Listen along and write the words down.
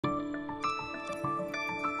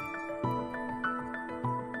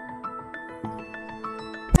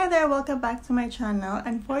Hi there, welcome back to my channel,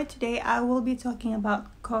 and for today I will be talking about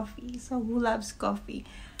coffee. So who loves coffee?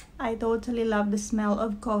 I totally love the smell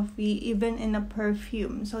of coffee, even in a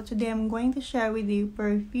perfume. So today I'm going to share with you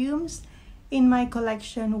perfumes in my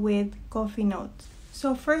collection with coffee notes.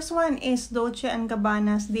 So first one is Dolce and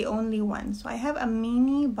Gabbana's The Only One. So I have a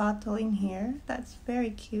mini bottle in here that's very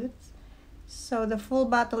cute. So the full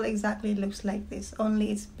bottle exactly looks like this,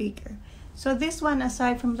 only it's bigger. So this one,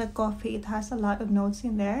 aside from the coffee, it has a lot of notes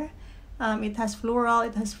in there. It has floral,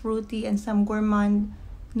 it has fruity, and some gourmand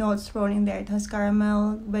notes thrown in there. It has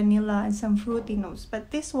caramel, vanilla, and some fruity notes.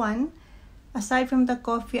 But this one, aside from the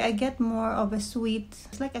coffee, I get more of a sweet,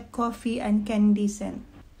 it's like a coffee and candy scent.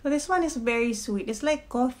 So this one is very sweet. It's like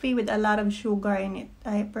coffee with a lot of sugar in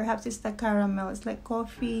it. Perhaps it's the caramel. It's like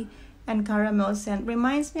coffee and caramel scent.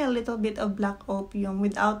 Reminds me a little bit of black opium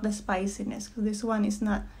without the spiciness. Because this one is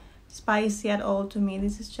not spicy at all to me.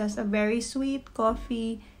 This is just a very sweet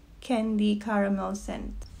coffee candy caramel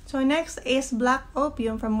scent. So next is Black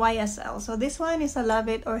Opium from YSL. So this one is a love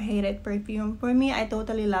it or hate it perfume. For me, I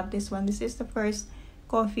totally love this one. This is the first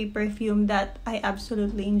coffee perfume that I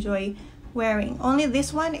absolutely enjoy wearing. Only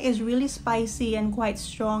this one is really spicy and quite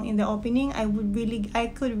strong in the opening. I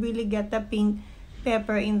could really get the pink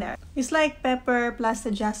pepper in there. It's like pepper plus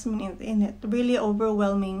the jasmine in it. Really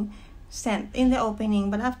overwhelming scent in the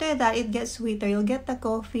opening, but after that it gets sweeter. You'll get the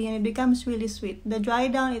coffee and it becomes really sweet. The dry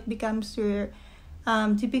down, it becomes your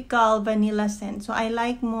typical vanilla scent. So I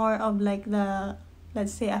like more of like the,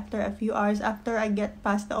 let's say after a few hours after I get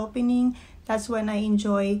past the opening, that's when I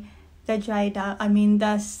enjoy the dry down.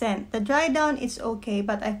 The scent. The dry down is okay,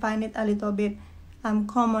 but I find it a little bit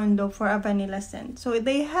common though for a vanilla scent. So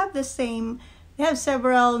they have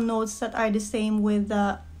several notes that are the same with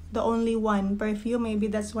the Only One perfume. Maybe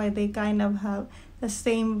that's why they kind of have the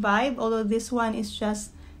same vibe, although this one is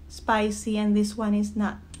just spicy and this one is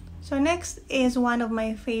not. So next is one of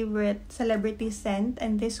my favorite celebrity scent,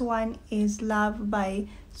 and this one is Love by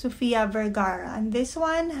Sofia Vergara. And this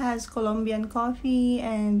one has Colombian coffee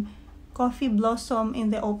and coffee blossom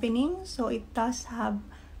in the opening, so it does have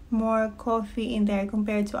more coffee in there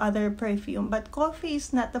compared to other perfume. But coffee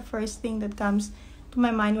is not the first thing that comes to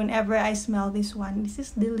my mind whenever I smell this one. This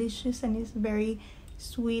is delicious and it's very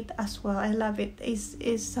sweet as well. I love it.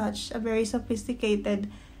 It's such a very sophisticated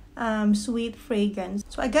sweet fragrance.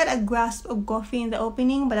 So I got a grasp of coffee in the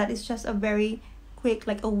opening, but that is just a very quick,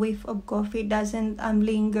 like a whiff of coffee. It doesn't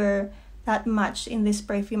linger that much in this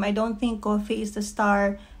perfume. I don't think coffee is the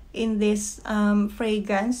star in this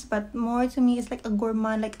fragrance, but more to me it's like a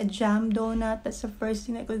gourmand, like a jam donut. That's the first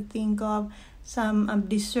thing I could think of. Some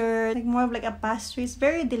dessert, like more of like a pastry. It's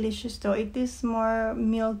very delicious though. It is more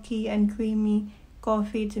milky and creamy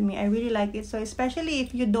coffee to me. I really like it. So especially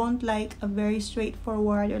if you don't like a very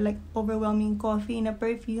straightforward or like overwhelming coffee in a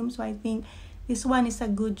perfume, so I think this one is a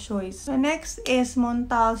good choice. So next is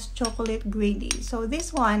Montale's Chocolate Grady. So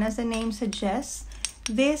this one, as the name suggests,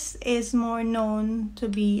 this is more known to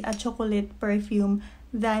be a chocolate perfume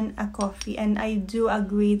than a coffee, and I do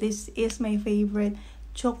agree. This is my favorite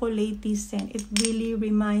chocolatey scent. It really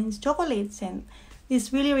reminds chocolate scent.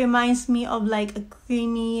 This really reminds me of like a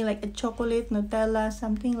creamy, like a chocolate Nutella,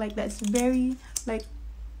 something like that. It's very like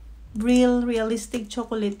realistic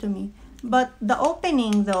chocolate to me. But the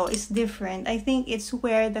opening though is different. I think it's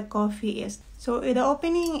where the coffee is. So the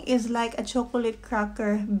opening is like a chocolate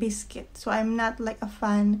cracker biscuit. So I'm not like a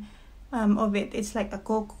fan of it. It's like a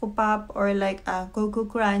Cocoa Pop or like a Cocoa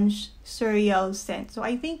Crunch cereal scent. So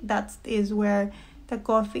I think that is where the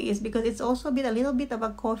coffee is, because it's also a little bit of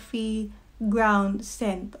a coffee ground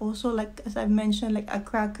scent. Also, like as I've mentioned, like a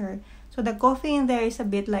cracker. So the coffee in there is a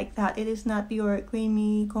bit like that. It is not your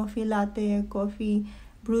creamy coffee latte or coffee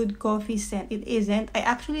brewed coffee scent. It isn't. I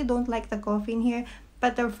actually don't like the coffee in here,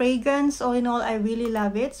 but the fragrance, all in all, I really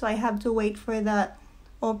love it. So I have to wait for the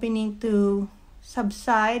opening to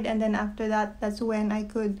subside, and then after that, that's when I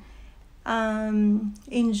could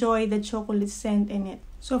enjoy the chocolate scent in it.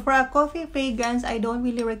 So for a coffee fragrance, I don't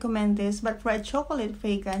really recommend this, but for a chocolate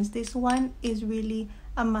fragrance, this one is really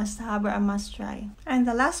a must-have or a must-try. And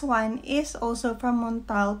the last one is also from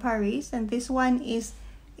Montale, Paris, and this one is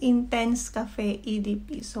Intense Cafe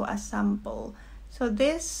EDP, so a sample. So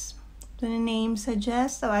this, the name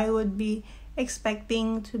suggests, so I would be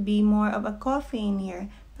expecting to be more of a coffee in here,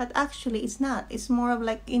 but actually it's not. It's more of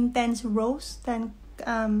like intense roast than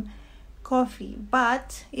coffee.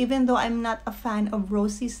 But even though I'm not a fan of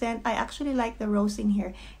rosy scent, I actually like the rose in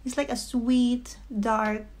here. It's like a sweet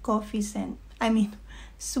dark coffee scent.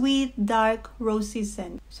 Sweet dark rosy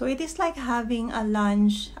scent. So it is like having a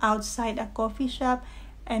lunch outside a coffee shop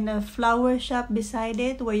and a flower shop beside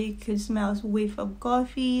it where you could smell whiff of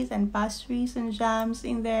coffees and pastries and jams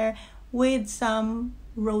in there, with some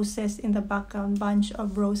roses in the background, bunch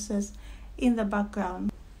of roses in the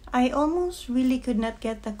background. I almost really could not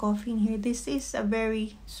get the coffee in here. This is a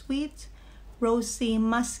very sweet, rosy,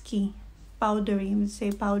 musky, powdery, I would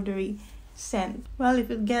say powdery scent. Well, if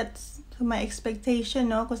it gets to my expectation,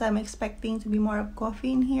 no, because I'm expecting to be more of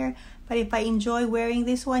coffee in here. But if I enjoy wearing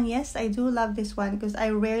this one, yes, I do love this one because I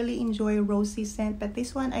rarely enjoy rosy scent. But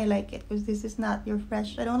this one, I like it because this is not your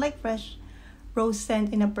fresh. I don't like fresh rose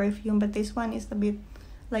scent in a perfume, but this one is a bit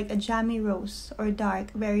like a jammy rose or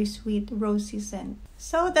dark, very sweet, rosy scent.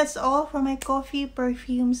 So that's all for my coffee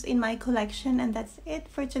perfumes in my collection, and that's it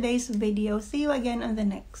for today's video. See you again on the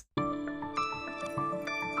next.